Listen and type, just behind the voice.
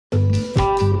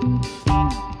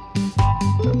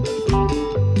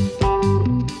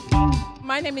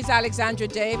name is Alexandra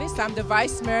Davis. I'm the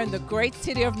Vice Mayor in the great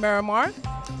city of Miramar.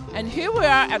 And here we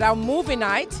are at our movie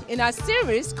night in our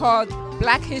series called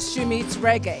Black History Meets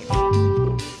Reggae.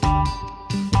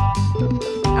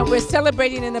 And we're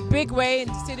celebrating in a big way in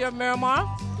the city of Miramar.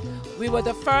 We were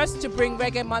the first to bring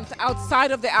Reggae Month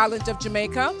outside of the island of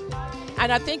Jamaica.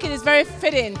 And I think it is very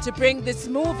fitting to bring this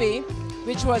movie,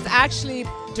 which was actually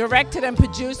directed and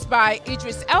produced by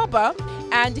Idris Elba,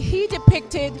 and he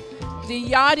depicted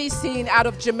the Yardie scene out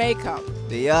of Jamaica.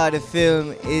 The Yardie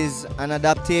film is an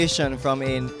adaptation from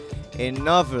a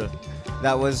novel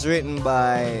that was written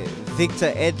by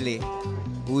Victor Edley,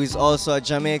 who is also a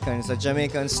Jamaican. It's a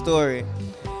Jamaican story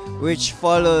which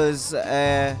follows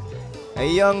a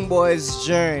young boy's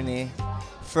journey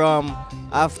from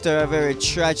after a very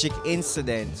tragic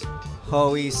incident,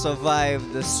 how he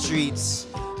survived the streets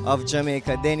of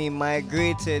Jamaica. Then he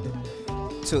migrated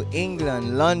to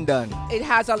England, London. It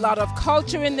has a lot of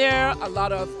culture in there, a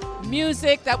lot of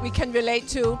music that we can relate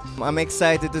to. I'm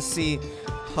excited to see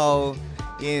how,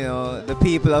 you know, the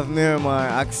people of Miramar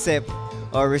accept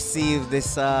or receive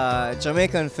this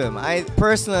Jamaican film.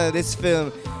 Personally, this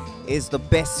film is the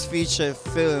best feature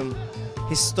film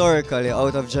historically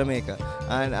out of Jamaica,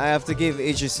 and I have to give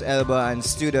Idris Elba and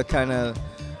Studio Canal,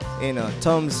 you know,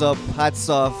 thumbs up, hats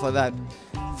off for that,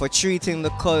 for treating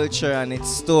the culture and its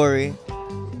story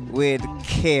with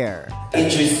care.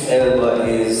 Idris Elba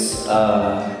is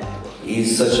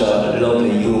such a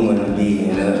lovely human being.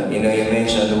 You know, you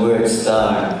mentioned the word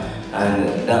star,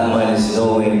 and that man is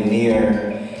nowhere near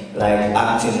like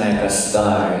acting like a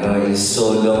star. You know, he's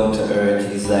so down to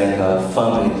earth. He's like a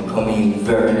family coming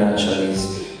very naturally.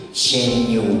 He's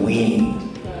genuine,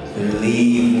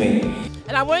 believe me.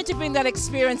 And I wanted to bring that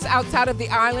experience outside of the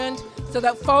island, so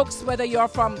that folks, whether you're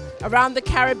from around the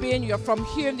Caribbean, you're from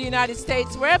here in the United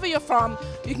States, wherever you're from,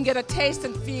 you can get a taste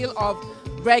and feel of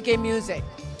reggae music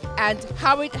and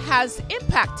how it has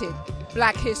impacted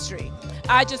Black history.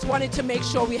 I just wanted to make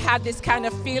sure we had this kind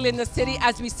of feel in the city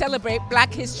as we celebrate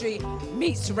Black History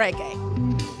Meets Reggae.